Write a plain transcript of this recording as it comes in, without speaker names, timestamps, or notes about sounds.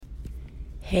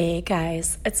Hey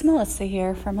guys, it's Melissa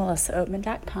here from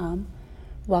melissaoatman.com.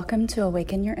 Welcome to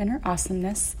Awaken Your Inner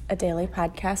Awesomeness, a daily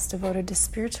podcast devoted to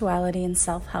spirituality and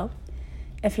self-help.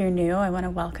 If you're new, I want to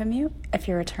welcome you. If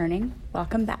you're returning,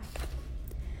 welcome back.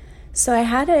 So I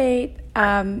had a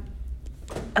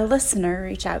listener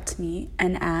reach out to me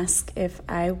and ask if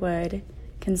I would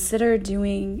consider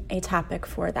doing a topic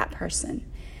for that person.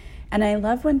 And I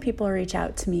love when people reach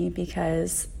out to me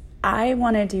because I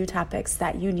want to do topics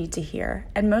that you need to hear.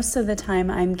 And most of the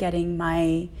time I'm getting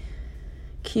my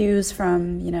cues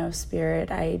from,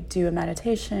 spirit. I do a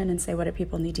meditation and say, what do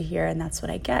people need to hear? And that's what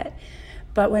I get.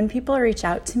 But when people reach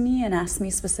out to me and ask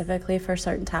me specifically for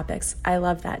certain topics, I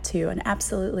love that too. And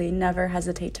absolutely never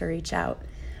hesitate to reach out.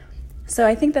 So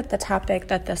I think that the topic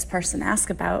that this person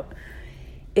asked about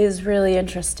is really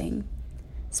interesting.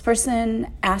 This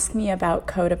person asked me about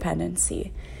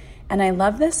codependency. And I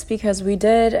love this because we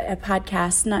did a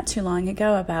podcast not too long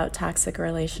ago about toxic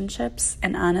relationships.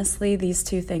 And honestly, these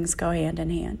two things go hand in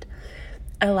hand.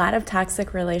 A lot of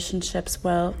toxic relationships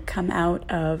will come out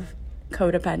of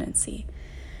codependency.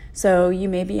 So you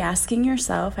may be asking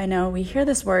yourself, I know we hear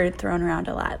this word thrown around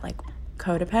a lot, like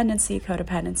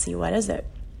codependency, what is it?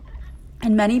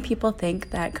 And many people think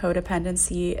that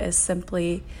codependency is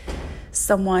simply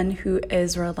someone who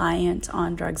is reliant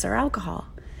on drugs or alcohol.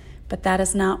 But that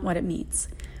is not what it means.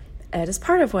 It is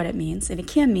part of what it means, and it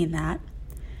can mean that.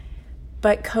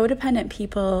 But codependent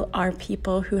people are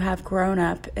people who have grown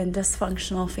up in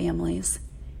dysfunctional families.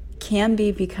 Can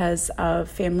be because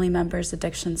of family members'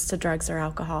 addictions to drugs or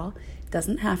alcohol. It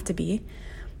doesn't have to be.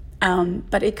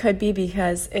 But it could be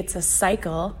because it's a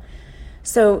cycle.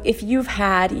 So if you've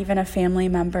had even a family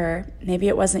member, maybe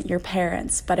it wasn't your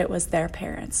parents, but it was their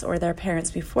parents or their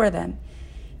parents before them.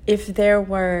 If there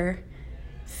were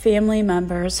family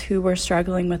members who were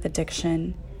struggling with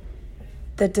addiction,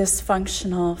 the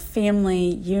dysfunctional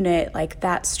family unit, like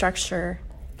that structure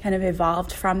kind of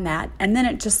evolved from that. And then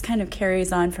it just kind of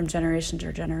carries on from generation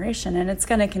to generation. And it's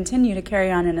going to continue to carry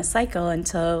on in a cycle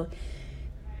until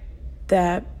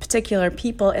the particular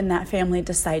people in that family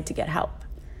decide to get help.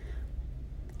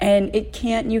 And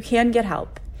you can get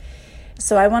help.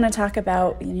 So I want to talk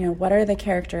about, what are the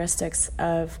characteristics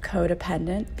of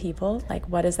codependent people? Like,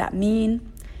 what does that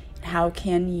mean? How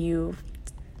can you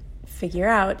figure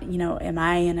out, am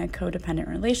I in a codependent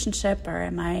relationship or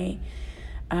am I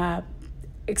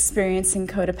experiencing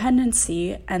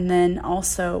codependency? And then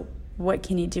also, what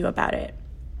can you do about it?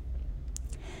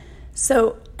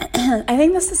 So I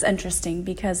think this is interesting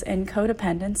because in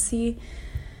codependency,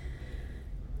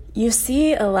 you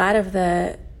see a lot of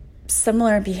the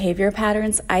similar behavior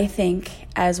patterns, I think,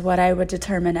 as what I would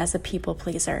determine as a people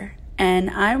pleaser.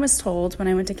 And I was told when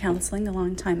I went to counseling a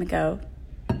long time ago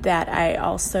that I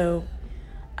also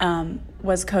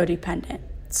was codependent.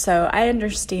 So I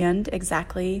understand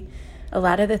exactly a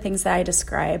lot of the things that I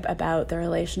describe about the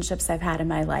relationships I've had in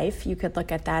my life. You could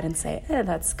look at that and say,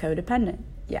 that's codependent.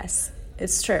 Yes,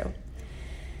 it's true.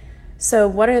 So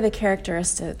what are the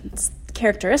characteristics,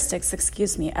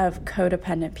 of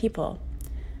codependent people?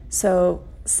 So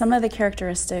some of the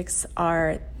characteristics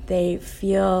are they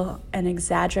feel an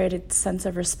exaggerated sense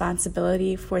of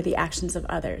responsibility for the actions of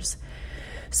others.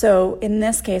 So in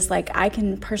this case, I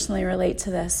can personally relate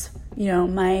to this.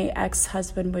 My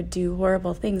ex-husband would do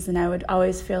horrible things, and I would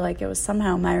always feel like it was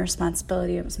somehow my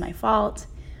responsibility, it was my fault,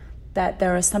 that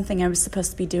there was something I was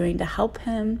supposed to be doing to help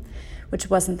him, which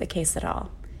wasn't the case at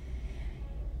all.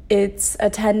 It's a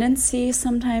tendency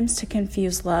sometimes to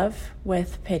confuse love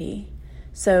with pity.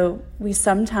 So we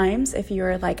sometimes, if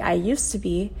you're like I used to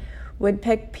be, would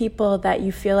pick people that you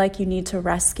feel like you need to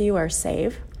rescue or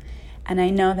save. And I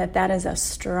know that that is a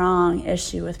strong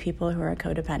issue with people who are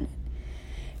codependent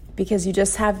because you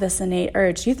just have this innate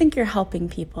urge. You think you're helping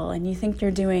people and you think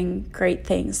you're doing great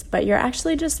things, but you're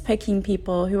actually just picking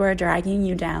people who are dragging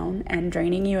you down and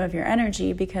draining you of your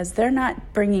energy because they're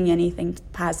not bringing anything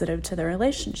positive to the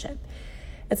relationship.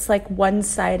 It's like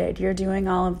one-sided. You're doing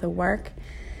all of the work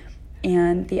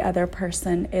and the other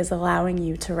person is allowing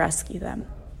you to rescue them.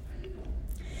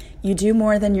 You do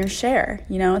more than your share.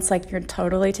 It's like you're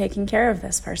totally taking care of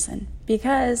this person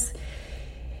because,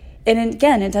 and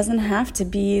again, it doesn't have to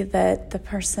be that the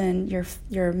person,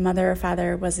 your mother or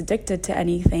father, was addicted to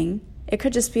anything. It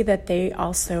could just be that they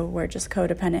also were just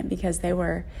codependent because they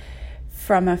were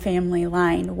from a family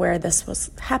line where this was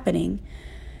happening.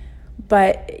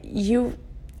 But you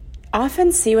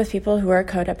often see with people who are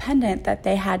codependent that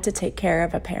they had to take care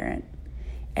of a parent.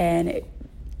 And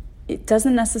it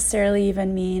doesn't necessarily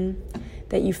even mean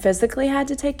that you physically had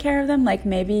to take care of them. Like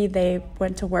maybe they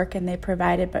went to work and they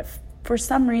provided, but for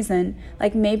some reason,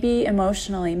 like maybe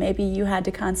emotionally, maybe you had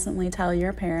to constantly tell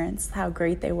your parents how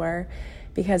great they were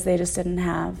because they just didn't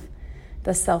have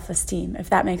the self-esteem, if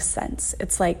that makes sense.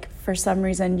 It's like for some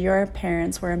reason your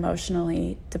parents were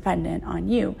emotionally dependent on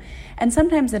you. And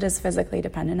sometimes it is physically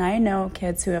dependent. I know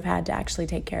kids who have had to actually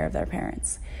take care of their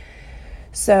parents.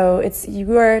 So it's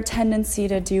your tendency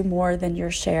to do more than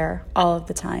your share all of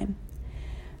the time.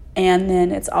 And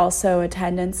then it's also a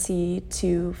tendency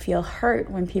to feel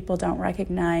hurt when people don't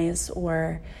recognize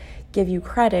or give you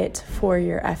credit for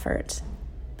your effort.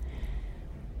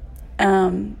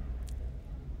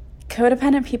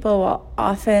 Codependent people will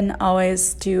often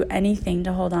always do anything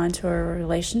to hold on to a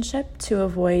relationship to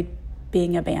avoid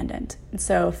being abandoned. And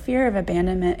so fear of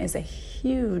abandonment is a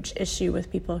huge issue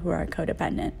with people who are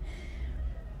codependent.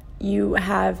 You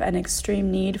have an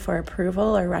extreme need for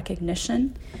approval or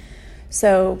recognition.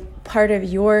 So part of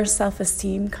your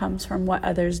self-esteem comes from what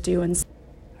others do and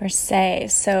or say.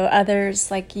 So others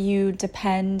like you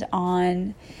depend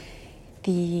on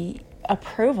the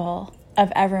approval of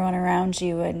everyone around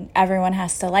you, and everyone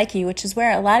has to like you, which is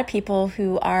where a lot of people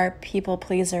who are people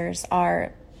pleasers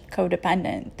are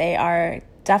codependent. They are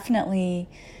definitely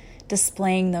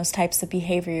displaying those types of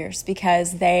behaviors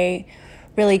because they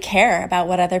really care about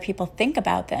what other people think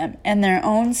about them, and their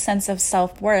own sense of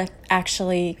self-worth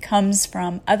actually comes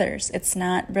from others. It's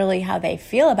not really how they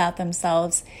feel about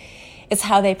themselves, it's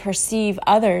how they perceive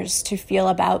others to feel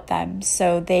about them.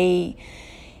 So they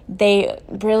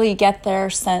really get their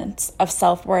sense of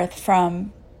self-worth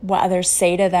from what others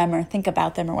say to them or think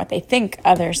about them or what they think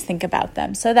others think about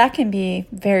them. So that can be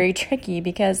very tricky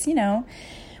because,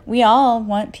 we all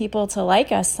want people to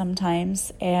like us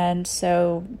sometimes, and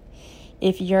so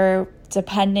if you're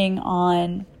depending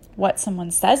on what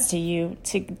someone says to you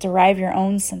to derive your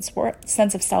own sense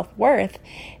of self-worth,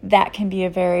 that can be a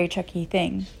very tricky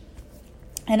thing.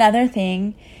 Another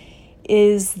thing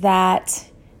is that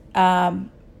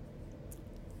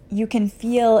you can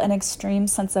feel an extreme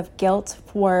sense of guilt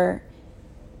for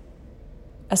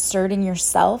asserting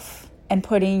yourself and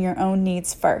putting your own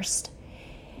needs first.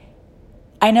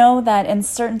 I know that in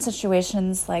certain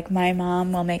situations, like my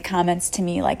mom will make comments to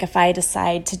me, like if I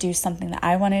decide to do something that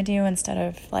I want to do instead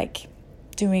of like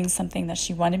doing something that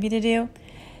she wanted me to do,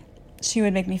 she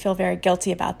would make me feel very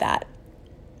guilty about that.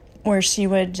 Or she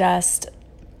would just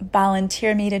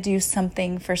volunteer me to do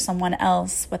something for someone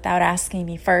else without asking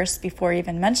me first before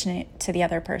even mentioning it to the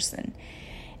other person.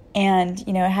 And,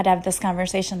 I had to have this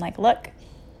conversation like, look,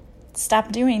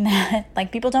 stop doing that.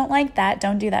 Like, people don't like that.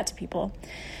 Don't do that to people.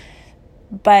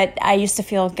 But I used to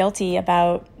feel guilty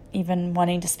about even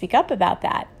wanting to speak up about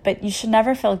that. But you should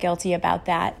never feel guilty about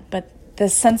that. But the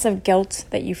sense of guilt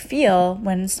that you feel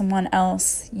when someone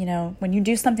else, when you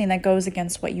do something that goes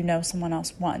against what someone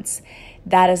else wants,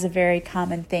 that is a very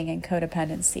common thing in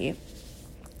codependency.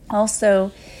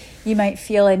 Also, you might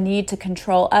feel a need to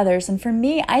control others. And for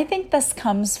me, I think this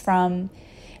comes from,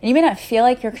 and you may not feel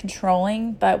like you're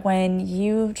controlling, but when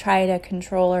you try to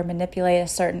control or manipulate a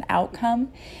certain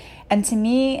outcome. And to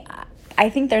me, I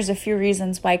think there's a few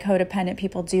reasons why codependent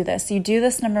people do this. You do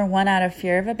this, number one, out of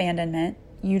fear of abandonment.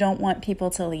 You don't want people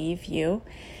to leave you.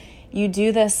 You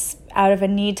do this out of a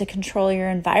need to control your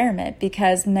environment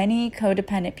because many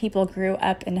codependent people grew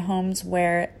up in homes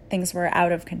where things were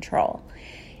out of control.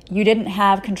 You didn't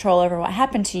have control over what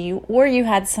happened to you, or you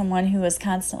had someone who was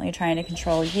constantly trying to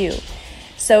control you.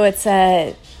 So it's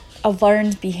a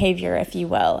learned behavior, if you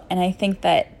will. And I think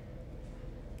that,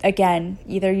 again,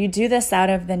 either you do this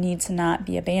out of the need to not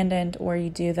be abandoned, or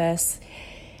you do this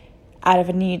out of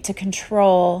a need to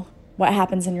control what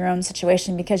happens in your own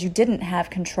situation because you didn't have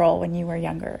control when you were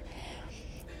younger.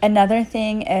 Another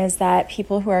thing is that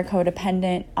people who are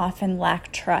codependent often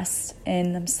lack trust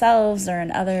in themselves or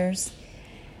in others.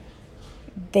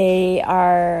 It's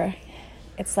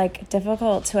like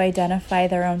difficult to identify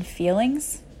their own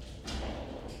feelings.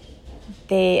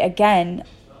 The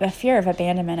fear of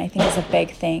abandonment, I think, is a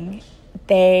big thing.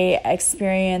 They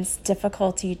experience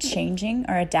difficulty changing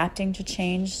or adapting to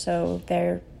change, so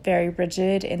they're very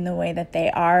rigid in the way that they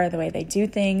are, the way they do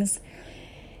things.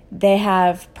 They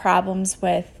have problems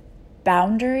with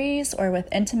boundaries or with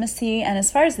intimacy. And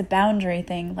as far as the boundary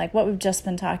thing, like what we've just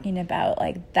been talking about,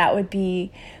 like that would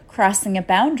be crossing a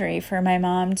boundary for my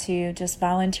mom to just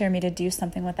volunteer me to do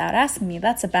something without asking me.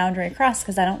 That's a boundary cross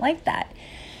because I don't like that.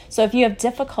 So if you have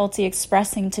difficulty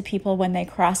expressing to people when they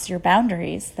cross your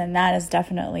boundaries, then that is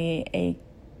definitely a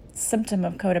symptom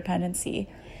of codependency.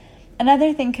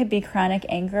 Another thing could be chronic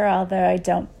anger, although I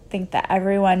don't think that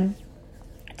everyone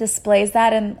displays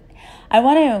that. And I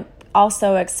want to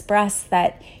also express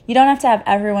that you don't have to have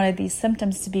every one of these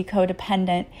symptoms to be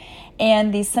codependent.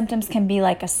 And these symptoms can be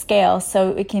like a scale.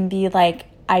 So it can be like,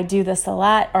 I do this a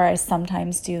lot, or I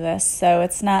sometimes do this. So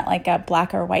it's not like a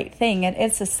black or white thing.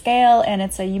 It's a scale, and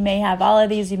you may have all of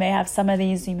these, you may have some of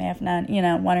these, you may have none,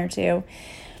 one or two.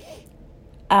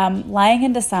 Lying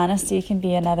and dishonesty can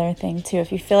be another thing too.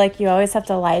 If you feel like you always have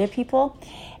to lie to people.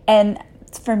 And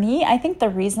for me, I think the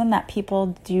reason that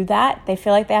people do that, they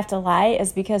feel like they have to lie,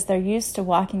 is because they're used to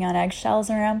walking on eggshells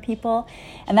around people.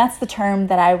 And that's the term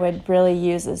that I would really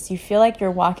use, is you feel like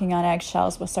you're walking on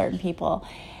eggshells with certain people.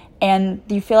 And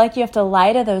you feel like you have to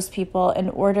lie to those people in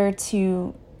order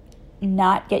to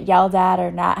not get yelled at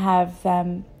or not have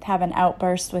them have an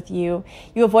outburst with you.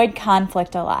 You avoid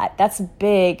conflict a lot. That's a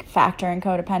big factor in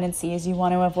codependency, is you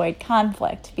want to avoid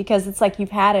conflict, because it's like you've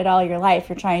had it all your life.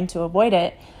 You're trying to avoid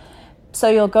it. So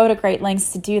you'll go to great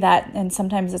lengths to do that. And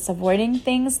sometimes it's avoiding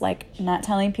things like not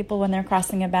telling people when they're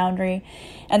crossing a boundary.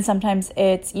 And sometimes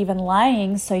it's even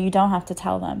lying so you don't have to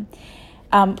tell them.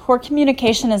 Poor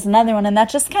communication is another one, and that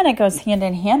just kind of goes hand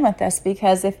in hand with this,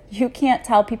 because if you can't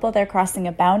tell people they're crossing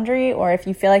a boundary, or if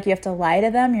you feel like you have to lie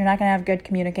to them, you're not going to have good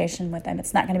communication with them.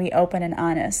 It's not going to be open and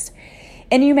honest.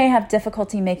 And you may have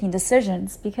difficulty making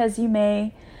decisions because you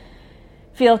may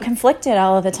feel conflicted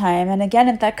all of the time. And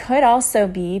again, that could also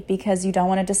be because you don't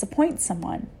want to disappoint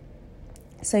someone.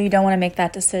 So you don't want to make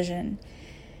that decision.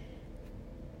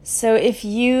 So if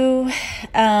you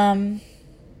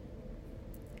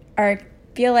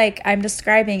feel like I'm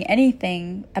describing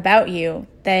anything about you,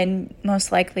 then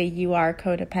most likely you are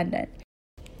codependent.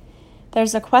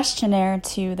 There's a questionnaire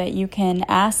too that you can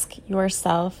ask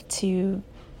yourself to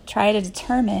try to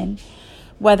determine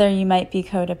whether you might be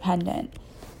codependent.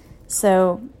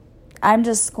 So I'm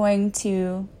just going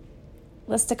to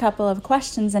list a couple of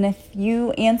questions, and if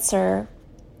you answer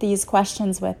these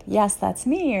questions with, yes, that's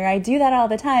me, or I do that all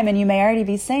the time, and you may already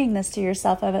be saying this to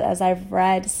yourself as I've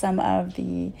read some of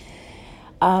the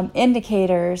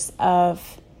indicators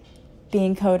of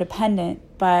being codependent,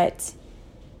 but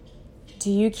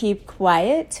do you keep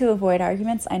quiet to avoid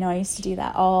arguments? I know I used to do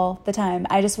that all the time.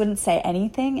 I just wouldn't say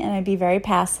anything, and I'd be very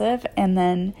passive, and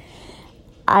then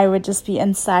I would just be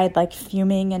inside like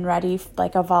fuming and ready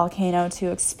like a volcano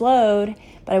to explode,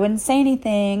 but I wouldn't say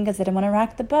anything because I didn't want to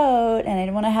rock the boat and I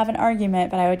didn't want to have an argument,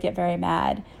 but I would get very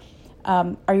mad.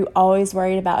 Are you always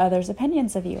worried about others'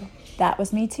 opinions of you? That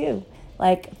was me too.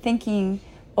 Like thinking,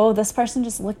 oh, this person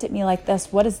just looked at me like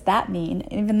this. What does that mean?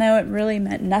 Even though it really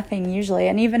meant nothing usually.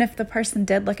 And even if the person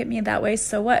did look at me that way,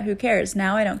 so what? Who cares?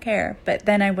 Now I don't care. But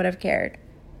then I would have cared.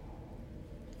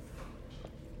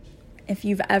 If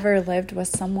you've ever lived with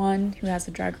someone who has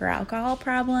a drug or alcohol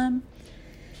problem,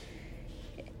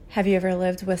 have you ever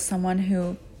lived with someone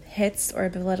who hits or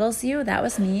belittles you? That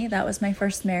was me. That was my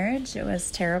first marriage. It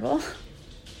was terrible.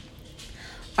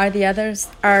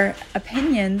 Are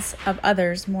opinions of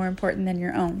others more important than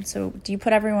your own? So do you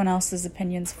put everyone else's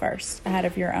opinions first ahead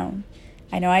of your own?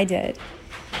 I know I did.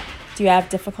 Do you have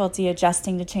difficulty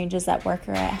adjusting to changes at work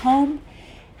or at home?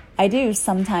 I do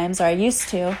sometimes, or I used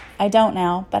to. I don't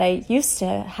now, but I used to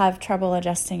have trouble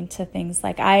adjusting to things.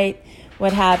 Like I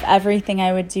would have everything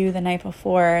I would do the night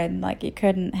before, and like you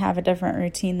couldn't have a different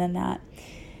routine than that.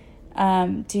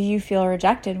 Do you feel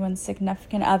rejected when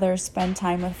significant others spend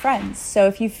time with friends? So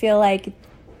if you feel like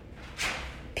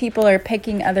people are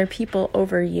picking other people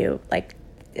over you, like,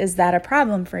 is that a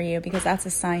problem for you? Because that's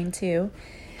a sign too.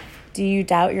 Do you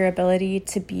doubt your ability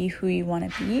to be who you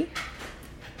want to be?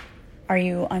 Are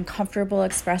you uncomfortable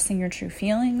expressing your true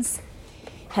feelings?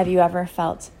 Have you ever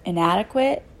felt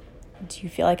inadequate? Do you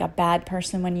feel like a bad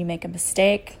person when you make a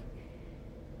mistake?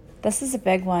 This is a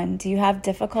big one. Do you have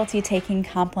difficulty taking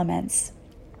compliments?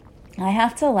 I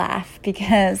have to laugh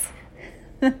because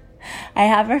I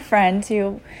have a friend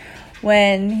who,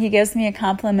 when he gives me a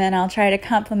compliment, I'll try to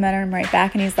compliment him right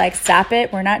back, and he's like, stop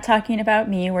it. We're not talking about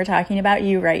me. We're talking about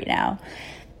you right now.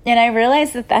 And I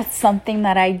realize that that's something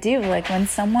that I do. Like when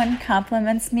someone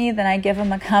compliments me, then I give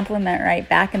them a compliment right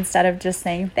back instead of just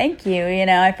saying thank you.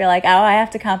 I feel like, oh, I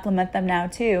have to compliment them now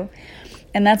too.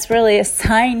 And that's really a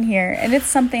sign here. And it's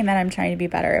something that I'm trying to be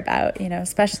better about,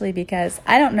 especially because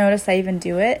I don't notice I even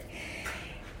do it.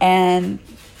 And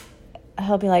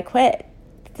he'll be like, quit.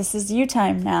 This is you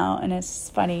time now. And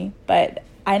it's funny. But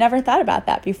I never thought about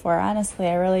that before. Honestly,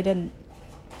 I really didn't.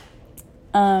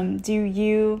 Do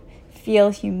you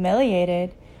feel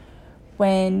humiliated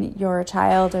when your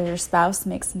child or your spouse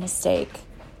makes a mistake?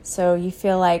 So you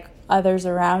feel like others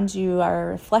around you are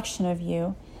a reflection of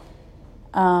you.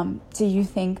 Do you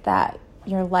think that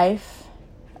your life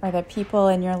or the people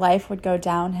in your life would go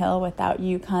downhill without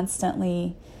you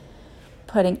constantly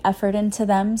putting effort into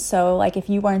them? So like if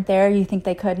you weren't there, you think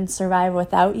they couldn't survive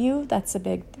without you? That's a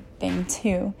big thing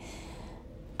too.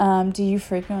 Do you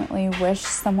frequently wish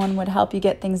someone would help you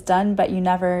get things done, but you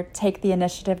never take the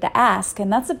initiative to ask?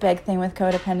 And that's a big thing with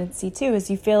codependency too, is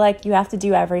you feel like you have to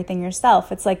do everything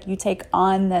yourself. It's like you take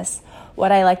on this,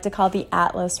 what I like to call the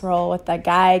Atlas role, with the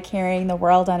guy carrying the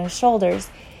world on his shoulders.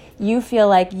 You feel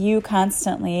like you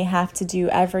constantly have to do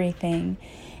everything,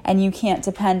 and you can't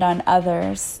depend on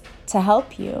others to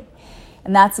help you.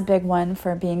 And that's a big one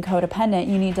for being codependent.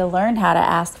 You need to learn how to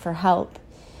ask for help.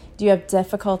 Do you have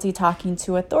difficulty talking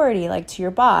to authority, like to your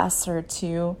boss or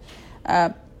to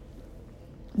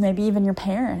maybe even your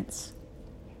parents?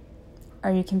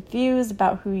 Are you confused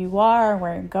about who you are,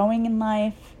 where you're going in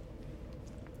life?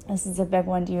 This is a big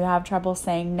one. Do you have trouble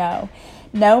saying no?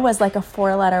 No was like a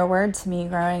 4-letter word to me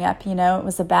growing up. It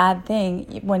was a bad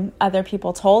thing when other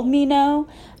people told me no,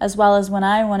 as well as when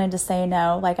I wanted to say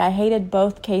no. Like, I hated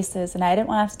both cases, and I didn't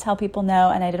want to have to tell people no,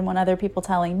 and I didn't want other people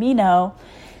telling me no.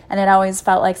 And it always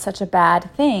felt like such a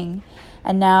bad thing.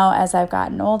 And now, as I've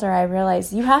gotten older, I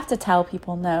realize you have to tell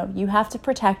people no. You have to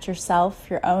protect yourself,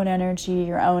 your own energy,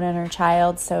 your own inner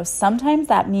child. So sometimes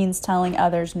that means telling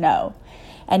others no.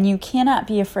 And you cannot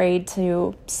be afraid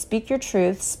to speak your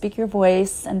truth, speak your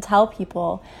voice, and tell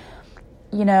people.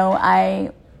 I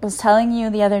was telling you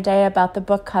the other day about the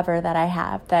book cover that I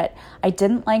have, that I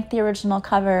didn't like the original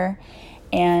cover,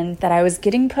 and that I was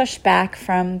getting pushback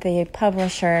from the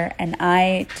publisher, and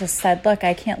I just said, look,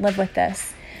 I can't live with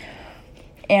this.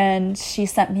 And she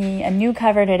sent me a new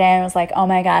cover today, and I was like, oh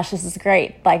my gosh, this is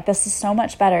great. Like, this is so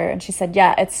much better. And she said,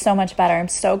 yeah, it's so much better. I'm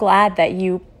so glad that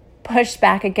you pushed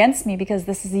back against me, because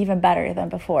this is even better than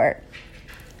before.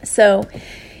 So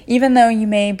even though you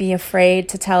may be afraid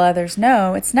to tell others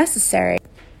no, it's necessary.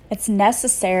 It's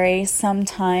necessary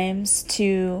sometimes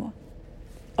to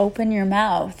open your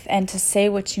mouth and to say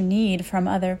what you need from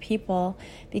other people,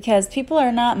 because people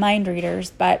are not mind readers,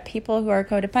 but people who are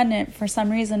codependent, for some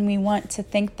reason, we want to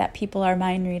think that people are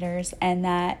mind readers and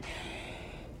that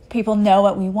people know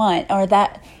what we want. Or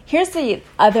that, here's the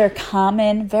other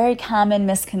very common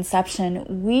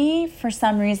misconception. We, for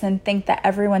some reason, think that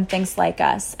everyone thinks like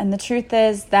us. And the truth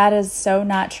is, that is so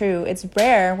not true. It's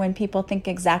rare when people think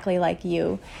exactly like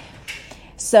you.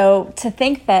 So to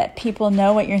think that people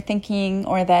know what you're thinking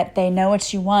or that they know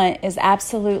what you want is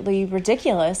absolutely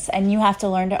ridiculous, and you have to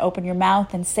learn to open your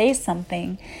mouth and say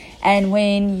something. And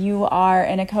when you are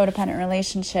in a codependent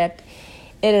relationship,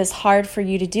 it is hard for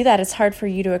you to do that. It's hard for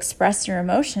you to express your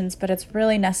emotions, but it's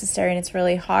really necessary and it's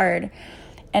really hard.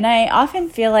 And I often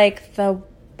feel like the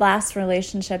last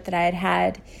relationship that I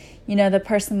had, the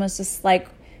person was just like,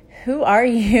 who are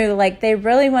you? Like, they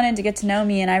really wanted to get to know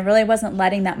me, and I really wasn't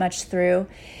letting that much through.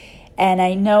 And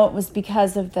I know it was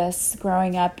because of this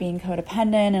growing up being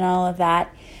codependent and all of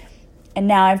that. And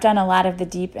now I've done a lot of the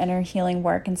deep inner healing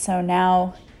work, and so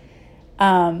now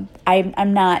I'm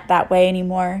not that way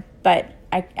anymore. But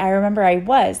I remember I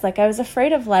was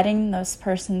afraid of letting this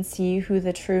person see who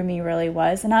the true me really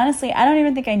was. And honestly, I don't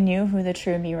even think I knew who the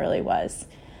true me really was.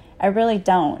 I really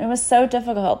don't. It was so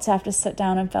difficult to have to sit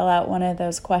down and fill out one of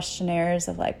those questionnaires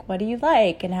of like, what do you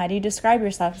like? And how do you describe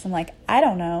yourself? Because I'm like, I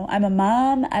don't know. I'm a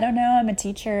mom. I don't know. I'm a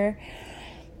teacher.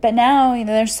 But now,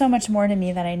 there's so much more to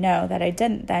me that I know that I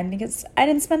didn't then, because I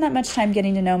didn't spend that much time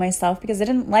getting to know myself because I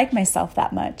didn't like myself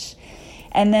that much.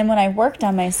 And then when I worked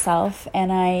on myself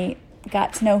and I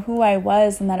got to know who I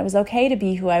was and that it was okay to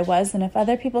be who I was, and if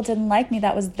other people didn't like me,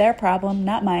 that was their problem,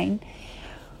 not mine.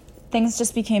 Things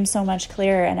just became so much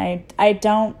clearer, and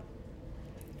I'm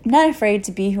not afraid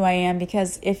to be who I am,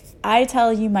 because if I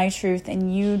tell you my truth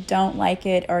and you don't like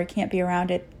it or can't be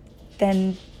around it,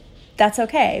 then that's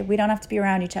okay. We don't have to be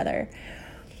around each other.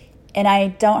 And I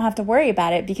don't have to worry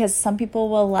about it, because some people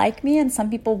will like me and some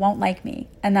people won't like me,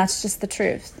 and that's just the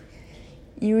truth.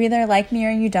 You either like me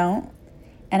or you don't,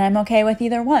 and I'm okay with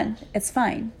either one. It's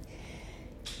fine.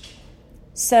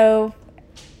 So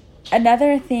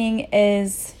another thing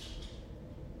is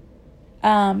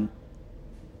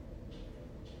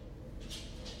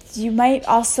you might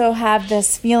also have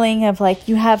this feeling of like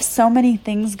you have so many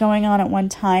things going on at one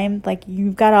time, like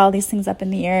you've got all these things up in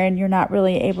the air and you're not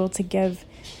really able to give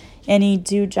any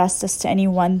due justice to any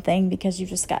one thing because you've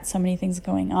just got so many things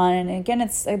going on. And again,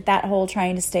 it's that whole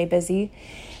trying to stay busy.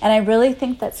 And I really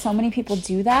think that so many people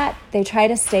do that. They try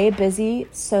to stay busy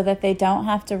so that they don't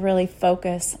have to really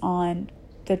focus on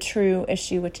the true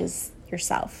issue, which is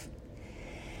yourself.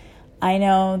 I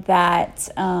know that,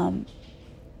 I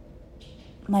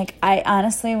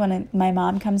honestly, when my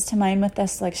mom comes to mind with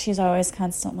this, like, she's always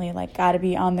constantly, like, got to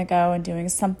be on the go and doing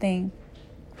something.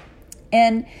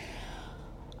 And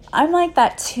I'm like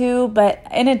that too, but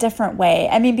in a different way.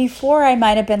 I mean, before I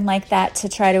might have been like that to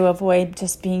try to avoid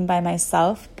just being by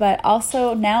myself, but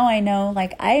also now I know,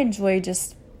 like, I enjoy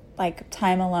just like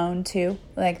time alone too.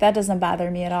 Like, that doesn't bother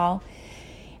me at all.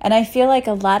 And I feel like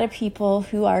a lot of people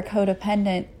who are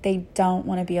codependent, they don't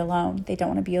want to be alone. They don't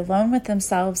want to be alone with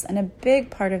themselves. And a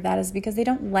big part of that is because they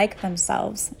don't like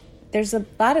themselves. There's a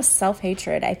lot of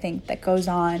self-hatred, I think, that goes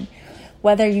on.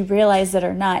 Whether you realize it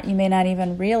or not, you may not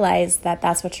even realize that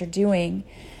that's what you're doing.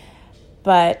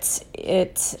 But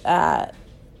it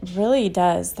really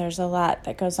does. There's a lot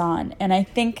that goes on. And I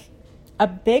think a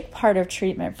big part of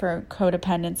treatment for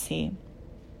codependency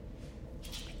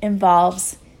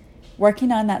involves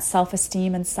working on that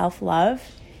self-esteem and self-love,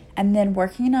 and then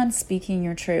working on speaking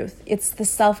your truth. It's the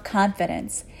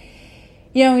self-confidence.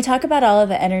 You know, we talk about all of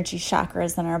the energy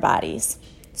chakras in our bodies.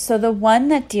 So the one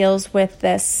that deals with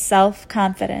this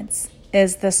self-confidence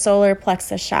is the solar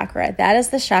plexus chakra. That is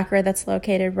the chakra that's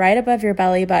located right above your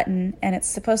belly button, and it's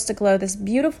supposed to glow this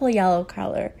beautiful yellow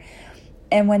color.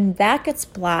 And when that gets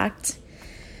blocked,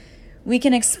 we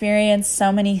can experience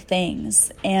so many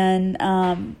things.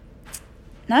 And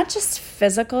not just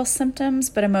physical symptoms,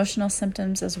 but emotional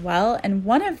symptoms as well. And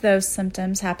one of those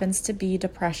symptoms happens to be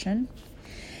depression.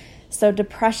 So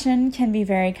depression can be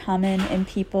very common in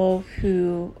people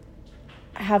who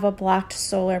have a blocked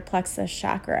solar plexus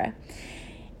chakra.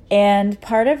 And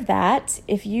part of that,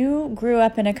 if you grew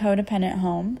up in a codependent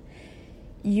home,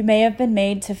 you may have been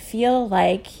made to feel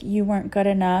like you weren't good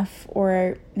enough,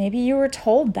 or maybe you were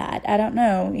told that. I don't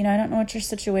know. I don't know what your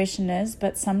situation is,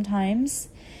 but sometimes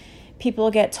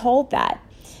people get told that.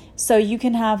 So you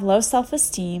can have low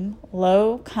self-esteem,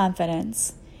 low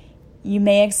confidence. You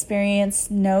may experience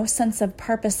no sense of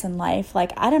purpose in life.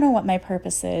 Like, I don't know what my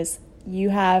purpose is. You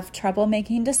have trouble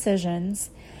making decisions.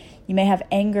 You may have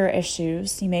anger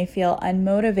issues. You may feel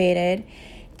unmotivated.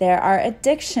 There are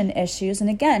addiction issues. And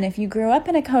again, if you grew up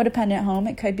in a codependent home,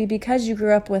 it could be because you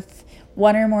grew up with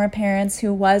one or more parents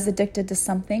who was addicted to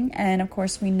something. And of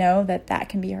course, we know that that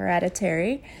can be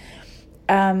hereditary.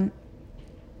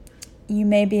 You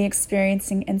may be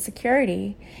experiencing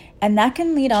insecurity, and that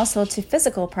can lead also to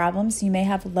physical problems. You may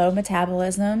have low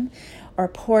metabolism or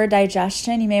poor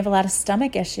digestion. You may have a lot of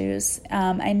stomach issues.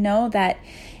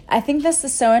 I think this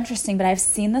is so interesting, but I've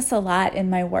seen this a lot in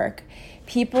my work.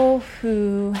 People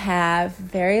who have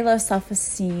very low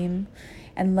self-esteem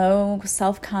and low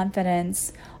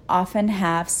self-confidence often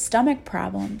have stomach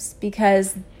problems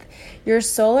because your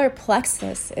solar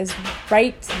plexus is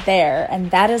right there,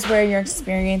 and that is where you're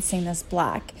experiencing this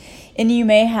block. And you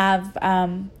may have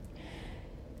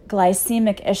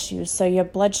glycemic issues, so you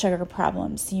have blood sugar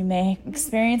problems. You may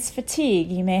experience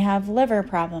fatigue. You may have liver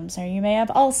problems, or you may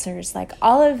have ulcers. Like,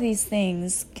 all of these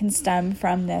things can stem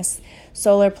from this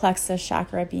solar plexus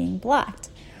chakra being blocked.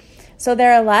 So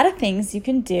there are a lot of things you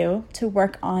can do to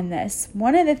work on this.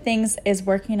 One of the things is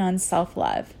working on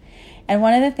self-love. And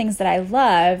one of the things that I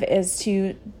love is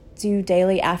to do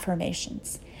daily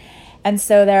affirmations. And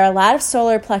so there are a lot of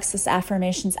solar plexus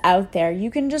affirmations out there. You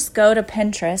can just go to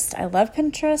Pinterest. I love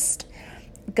Pinterest.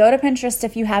 Go to Pinterest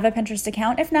if you have a Pinterest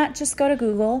account. If not, just go to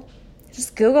Google.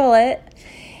 Just Google it.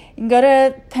 You can go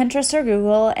to Pinterest or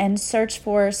Google and search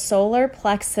for solar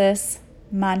plexus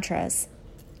mantras.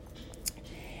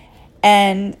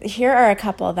 And here are a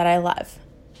couple that I love.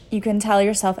 You can tell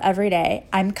yourself every day,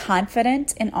 I'm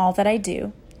confident in all that I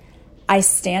do. I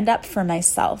stand up for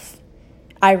myself.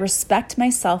 I respect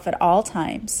myself at all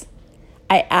times.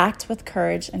 I act with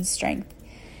courage and strength.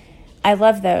 I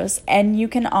love those. And you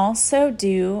can also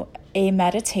do a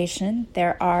meditation.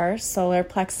 There are solar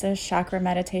plexus chakra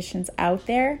meditations out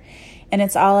there. And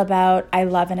it's all about, I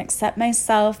love and accept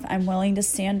myself. I'm willing to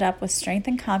stand up with strength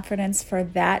and confidence for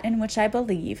that in which I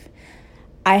believe.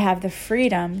 I have the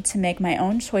freedom to make my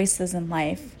own choices in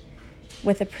life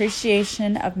with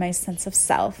appreciation of my sense of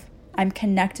self. I'm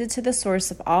connected to the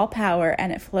source of all power,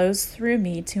 and it flows through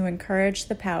me to encourage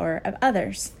the power of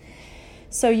others.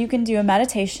 So you can do a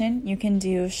meditation. You can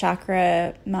do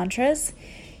chakra mantras.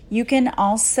 You can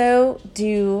also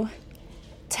do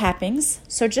tappings.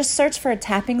 So just search for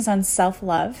tappings on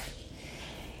self-love.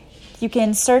 You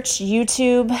can search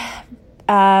YouTube.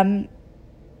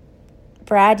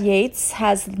 Brad Yates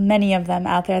has many of them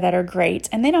out there that are great,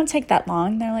 and they don't take that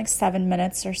long. They're like 7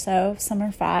 minutes or so. Some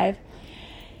are 5.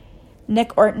 Nick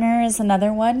Ortner is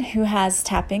another one who has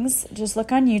tappings. Just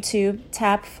look on YouTube,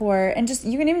 tap for, and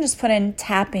you can even just put in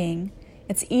tapping.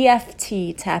 It's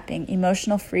EFT tapping,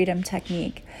 emotional freedom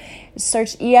technique.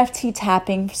 Search EFT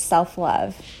tapping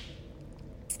self-love.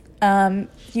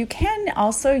 You can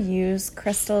also use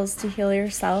crystals to heal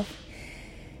yourself.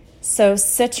 So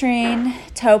citrine,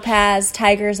 topaz,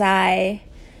 tiger's eye,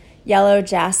 yellow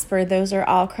jasper, those are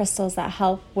all crystals that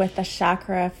help with the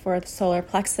chakra for the solar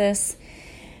plexus.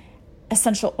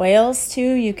 Essential oils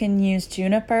too, you can use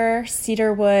juniper,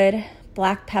 cedarwood,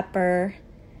 black pepper,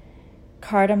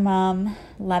 cardamom,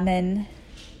 lemon.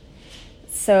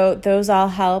 So those all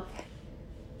help.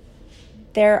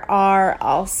 There are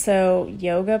also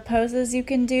yoga poses you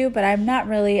can do, but I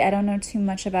don't know too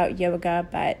much about yoga,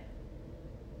 but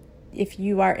if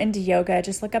you are into yoga,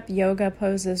 just look up yoga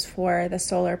poses for the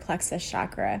solar plexus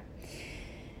chakra.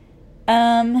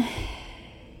 In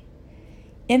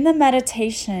the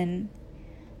meditation,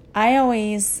 I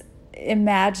always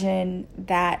imagine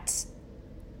that,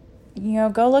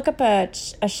 go look up a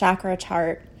chakra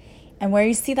chart, and where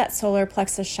you see that solar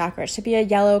plexus chakra, it should be a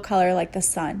yellow color like the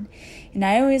sun. And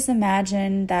I always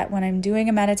imagine that when I'm doing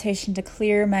a meditation to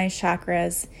clear my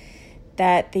chakras,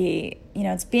 that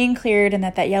it's being cleared and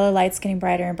that yellow light's getting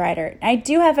brighter and brighter. I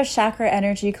do have a chakra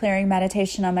energy clearing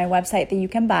meditation on my website that you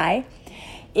can buy.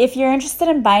 If you're interested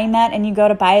in buying that and you go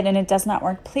to buy it and it does not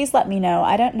work, please let me know.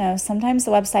 I don't know. Sometimes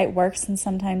the website works and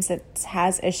sometimes it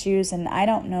has issues, and I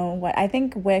don't know what. I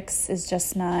think Wix is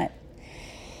just not,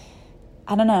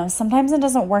 I don't know. Sometimes it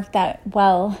doesn't work that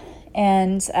well.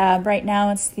 And right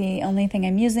now it's the only thing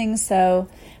I'm using. So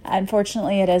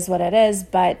unfortunately it is what it is.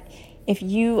 But if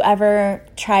you ever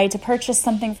try to purchase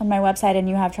something from my website and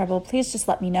you have trouble, please just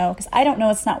let me know, because I don't know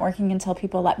it's not working until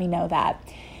people let me know that.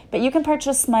 But you can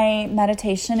purchase my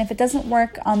meditation. If it doesn't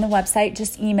work on the website,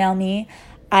 just email me.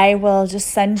 I will just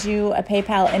send you a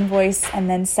PayPal invoice and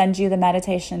then send you the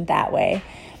meditation that way.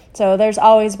 So there's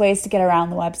always ways to get around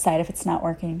the website if it's not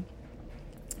working.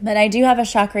 But I do have a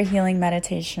chakra healing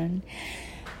meditation.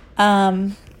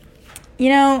 The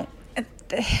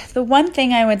one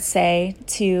thing I would say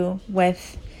too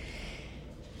with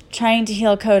trying to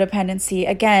heal codependency,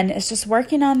 again, is just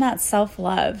working on that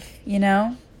self-love,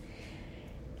 And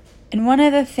one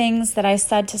of the things that I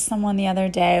said to someone the other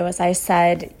day was, I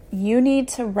said, you need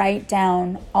to write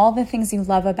down all the things you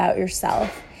love about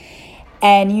yourself.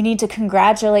 And you need to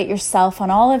congratulate yourself on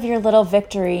all of your little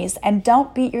victories, and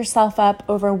don't beat yourself up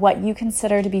over what you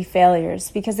consider to be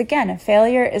failures. Because again, a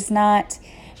failure is not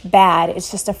bad.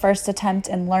 It's just a first attempt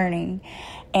in learning.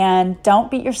 And don't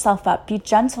beat yourself up. Be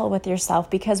gentle with yourself,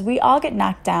 because we all get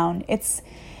knocked down. It's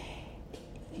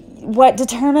what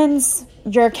determines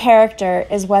your character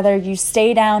is whether you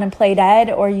stay down and play dead,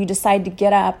 or you decide to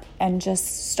get up and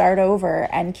just start over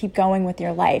and keep going with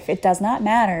your life. It does not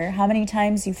matter how many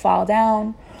times you fall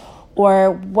down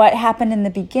or what happened in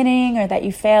the beginning or that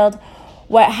you failed.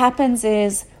 What happens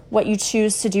is what you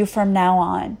choose to do from now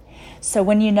on. So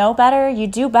when you know better, you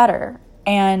do better.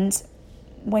 And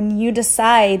when you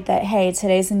decide that, hey,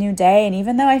 today's a new day, and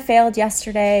even though I failed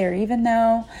yesterday, or even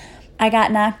though I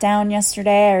got knocked down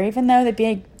yesterday, or even though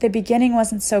the beginning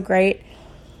wasn't so great,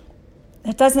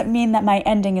 it doesn't mean that my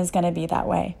ending is going to be that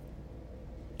way.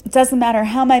 It doesn't matter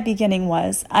how my beginning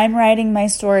was. I'm writing my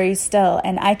story still,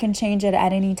 and I can change it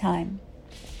at any time.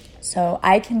 So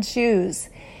I can choose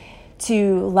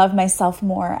to love myself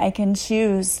more. I can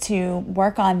choose to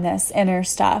work on this inner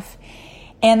stuff.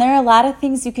 And there are a lot of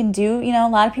things you can do. A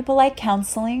lot of people like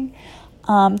counseling.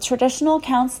 Traditional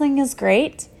counseling is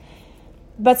great.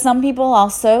 But some people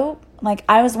also, like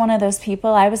I was one of those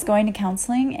people, I was going to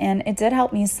counseling and it did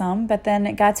help me some, but then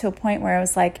it got to a point where I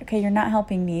was like, okay, you're not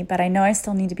helping me, but I know I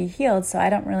still need to be healed, so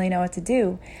I don't really know what to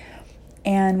do.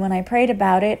 And when I prayed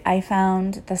about it, I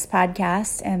found this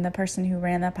podcast, and the person who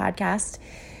ran the podcast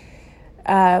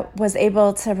was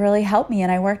able to really help me,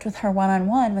 and I worked with her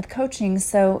one-on-one with coaching.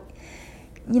 So,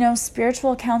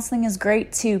 spiritual counseling is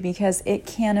great too, because it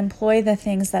can employ the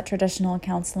things that traditional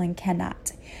counseling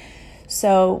cannot.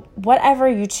 So whatever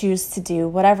you choose to do,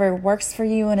 whatever works for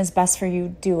you and is best for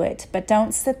you, do it. But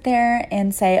don't sit there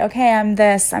and say, okay, I'm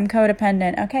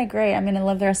codependent. Okay, great, I'm going to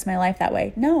live the rest of my life that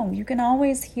way. No, you can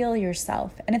always heal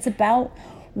yourself. And it's about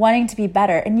wanting to be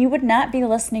better. And you would not be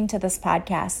listening to this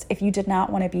podcast if you did not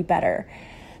want to be better.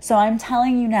 So I'm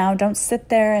telling you now, don't sit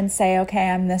there and say, okay,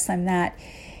 I'm this, I'm that.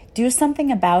 Do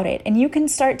something about it. And you can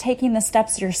start taking the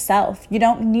steps yourself. You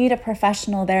don't need a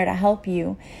professional there to help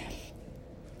you.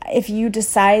 If you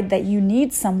decide that you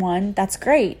need someone, that's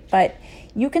great, but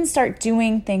you can start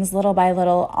doing things little by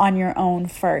little on your own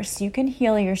first. You can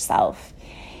heal yourself.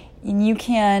 And you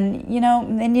can,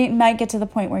 then you might get to the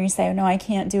point where you say, oh, no, I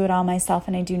can't do it all myself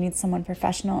and I do need someone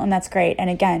professional, and that's great. And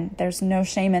again, there's no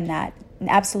shame in that.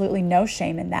 Absolutely no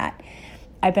shame in that.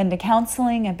 I've been to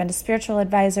counseling, I've been to spiritual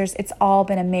advisors. It's all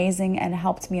been amazing and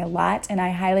helped me a lot, and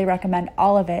I highly recommend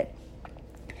all of it.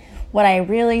 What I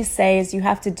really say is you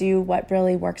have to do what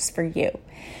really works for you.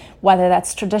 whether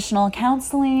that's traditional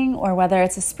counseling or whether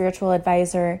it's a spiritual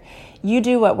advisor, you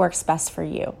do what works best for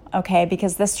you, okay?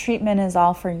 Because this treatment is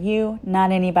all for you,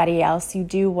 not anybody else. You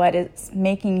do what is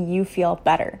making you feel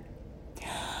better.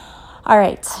 All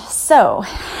right, so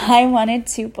I wanted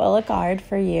to pull a card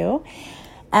for you.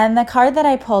 And the card that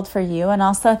I pulled for you, and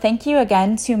also thank you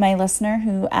again to my listener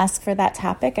who asked for that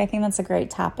topic. I think that's a great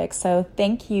topic. So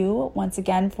thank you once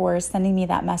again for sending me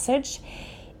that message.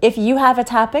 If you have a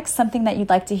topic, something that you'd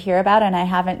like to hear about, and I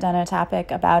haven't done a topic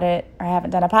about it, or I haven't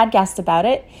done a podcast about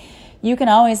it, you can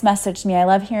always message me. I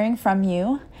love hearing from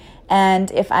you. And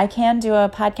if I can do a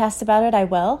podcast about it, I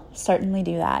will certainly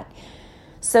do that.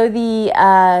 So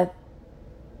the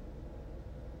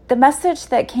message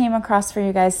that came across for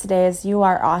you guys today is you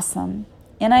are awesome.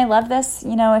 And I love this.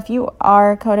 You know, if you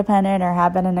are codependent or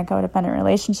have been in a codependent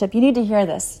relationship, you need to hear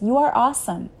this. You are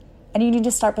awesome. And you need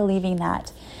to start believing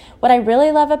that. What I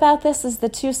really love about this is the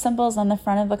two symbols on the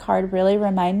front of the card really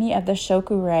remind me of the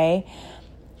Shoku-rei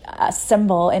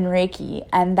symbol in Reiki.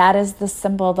 And that is the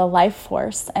symbol, the life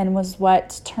force, and was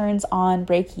what turns on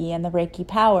Reiki and the Reiki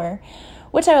power,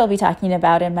 which I will be talking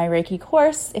about in my Reiki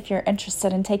course. If you're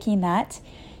interested in taking that,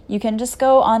 you can just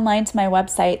go online to my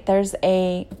website. There's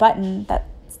a button that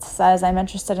says I'm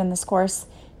interested in this course.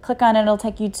 Click on it. It'll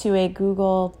take you to a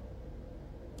Google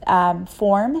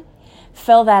form.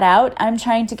 Fill that out. I'm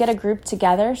trying to get a group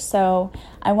together, so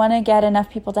I want to get enough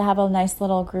people to have a nice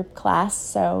little group class.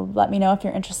 So let me know if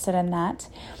you're interested in that.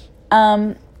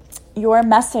 Your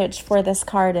message for this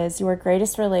card is your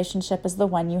greatest relationship is the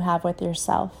one you have with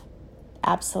yourself.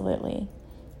 Absolutely.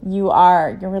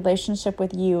 Your relationship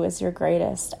with you is your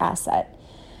greatest asset.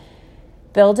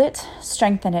 Build it,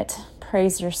 strengthen it,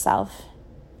 praise yourself.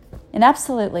 And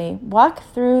absolutely, walk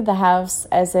through the house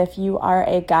as if you are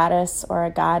a goddess or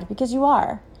a god, because you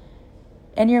are.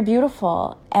 And you're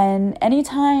beautiful. And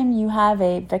anytime you have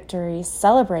a victory,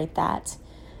 celebrate that.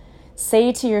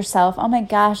 Say to yourself, oh my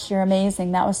gosh, you're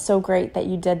amazing. That was so great that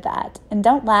you did that. And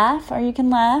don't laugh, or you can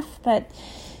laugh, but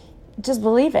just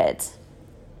believe it.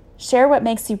 Share what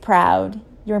makes you proud.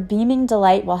 Your beaming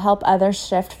delight will help others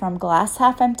shift from glass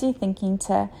half empty thinking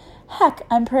to, heck,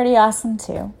 I'm pretty awesome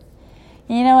too.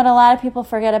 You know what a lot of people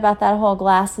forget about that whole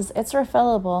glass is it's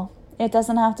refillable. It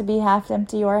doesn't have to be half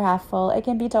empty or half full. It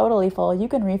can be totally full. You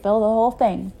can refill the whole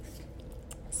thing.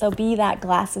 So be that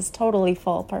glass is totally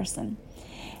full person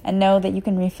and know that you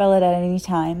can refill it at any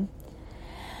time.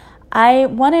 I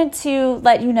wanted to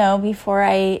let you know before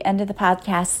I ended the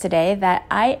podcast today that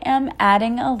I am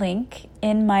adding a link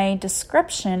in my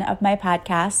description of my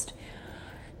podcast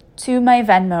to my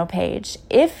Venmo page.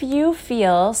 If you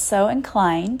feel so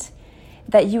inclined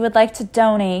that you would like to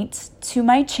donate to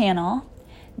my channel,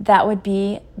 that would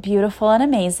be beautiful and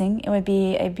amazing. It would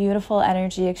be a beautiful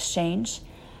energy exchange.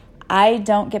 I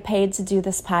don't get paid to do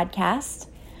this podcast,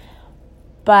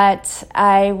 but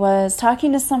I was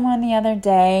talking to someone the other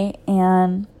day,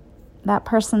 and that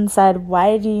person said,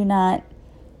 why do you not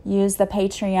use the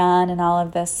Patreon and all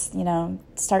of this,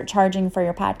 start charging for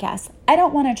your podcast? I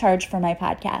don't want to charge for my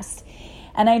podcast.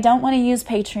 And I don't want to use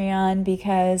Patreon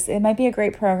because it might be a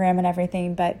great program and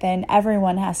everything, but then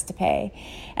everyone has to pay.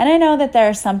 And I know that there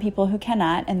are some people who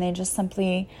cannot, and they just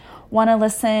simply want to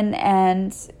listen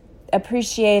and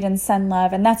appreciate and send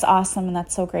love. And that's awesome, and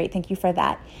that's so great. Thank you for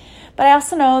that. But I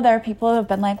also know there are people who have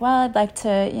been like, well, I'd like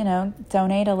to,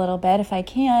 donate a little bit if I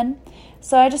can.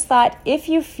 So I just thought, if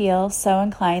you feel so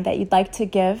inclined that you'd like to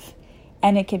give,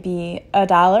 and it could be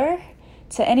 $1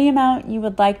 to any amount you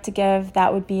would like to give,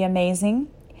 that would be amazing.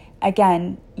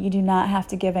 Again, you do not have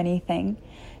to give anything.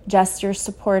 Just your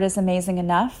support is amazing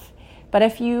enough. But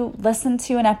if you listened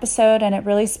to an episode and it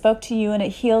really spoke to you and it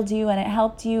healed you and it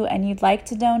helped you and you'd like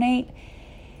to donate,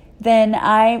 then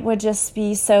I would just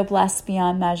be so blessed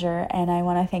beyond measure, and I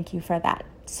want to thank you for that.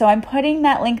 So I'm putting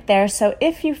that link there, so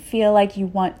if you feel like you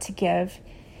want to give,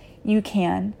 you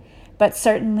can, but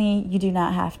certainly you do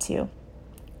not have to.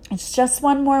 It's just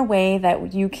one more way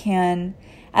that you can,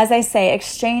 as I say,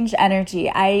 exchange energy.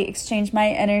 I exchange my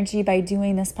energy by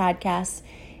doing this podcast,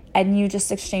 and you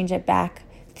just exchange it back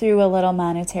through a little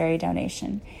monetary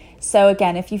donation. So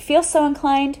again, if you feel so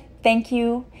inclined, thank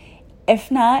you. If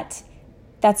not,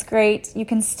 that's great. You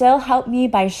can still help me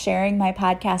by sharing my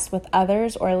podcast with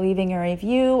others or leaving a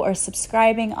review or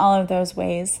subscribing. All of those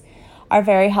ways are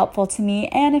very helpful to me.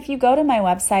 And if you go to my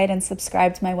website and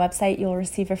subscribe to my website, you'll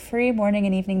receive a free morning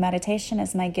and evening meditation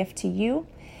as my gift to you.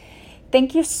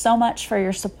 Thank you so much for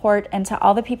your support, and to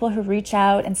all the people who reach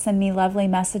out and send me lovely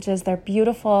messages. They're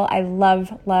beautiful. I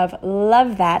love, love,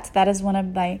 love that. That is one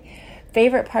of my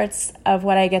favorite parts of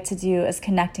what I get to do, is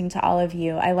connecting to all of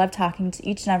you. I love talking to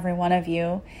each and every one of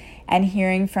you, and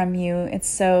hearing from you.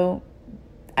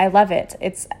 I love it.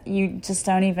 You just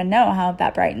don't even know how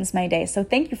that brightens my day. So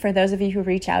thank you for those of you who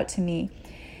reach out to me.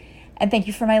 And thank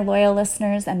you for my loyal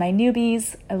listeners and my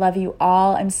newbies. I love you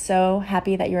all. I'm so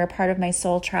happy that you're a part of my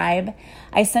soul tribe.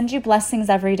 I send you blessings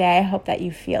every day. I hope that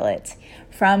you feel it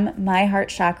from my heart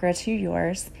chakra to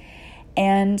yours.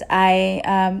 And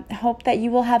I hope that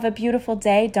you will have a beautiful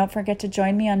day. Don't forget to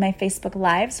join me on my Facebook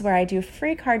Lives where I do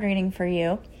free card reading for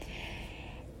you.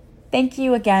 Thank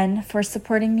you again for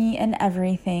supporting me in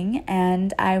everything,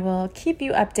 and I will keep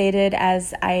you updated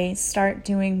as I start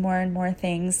doing more and more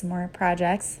things, more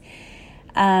projects.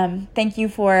 Thank you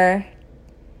for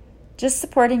just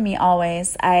supporting me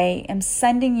always. I am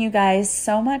sending you guys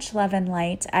so much love and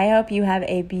light. I hope you have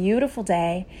a beautiful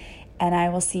day, and I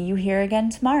will see you here again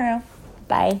tomorrow.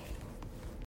 Bye.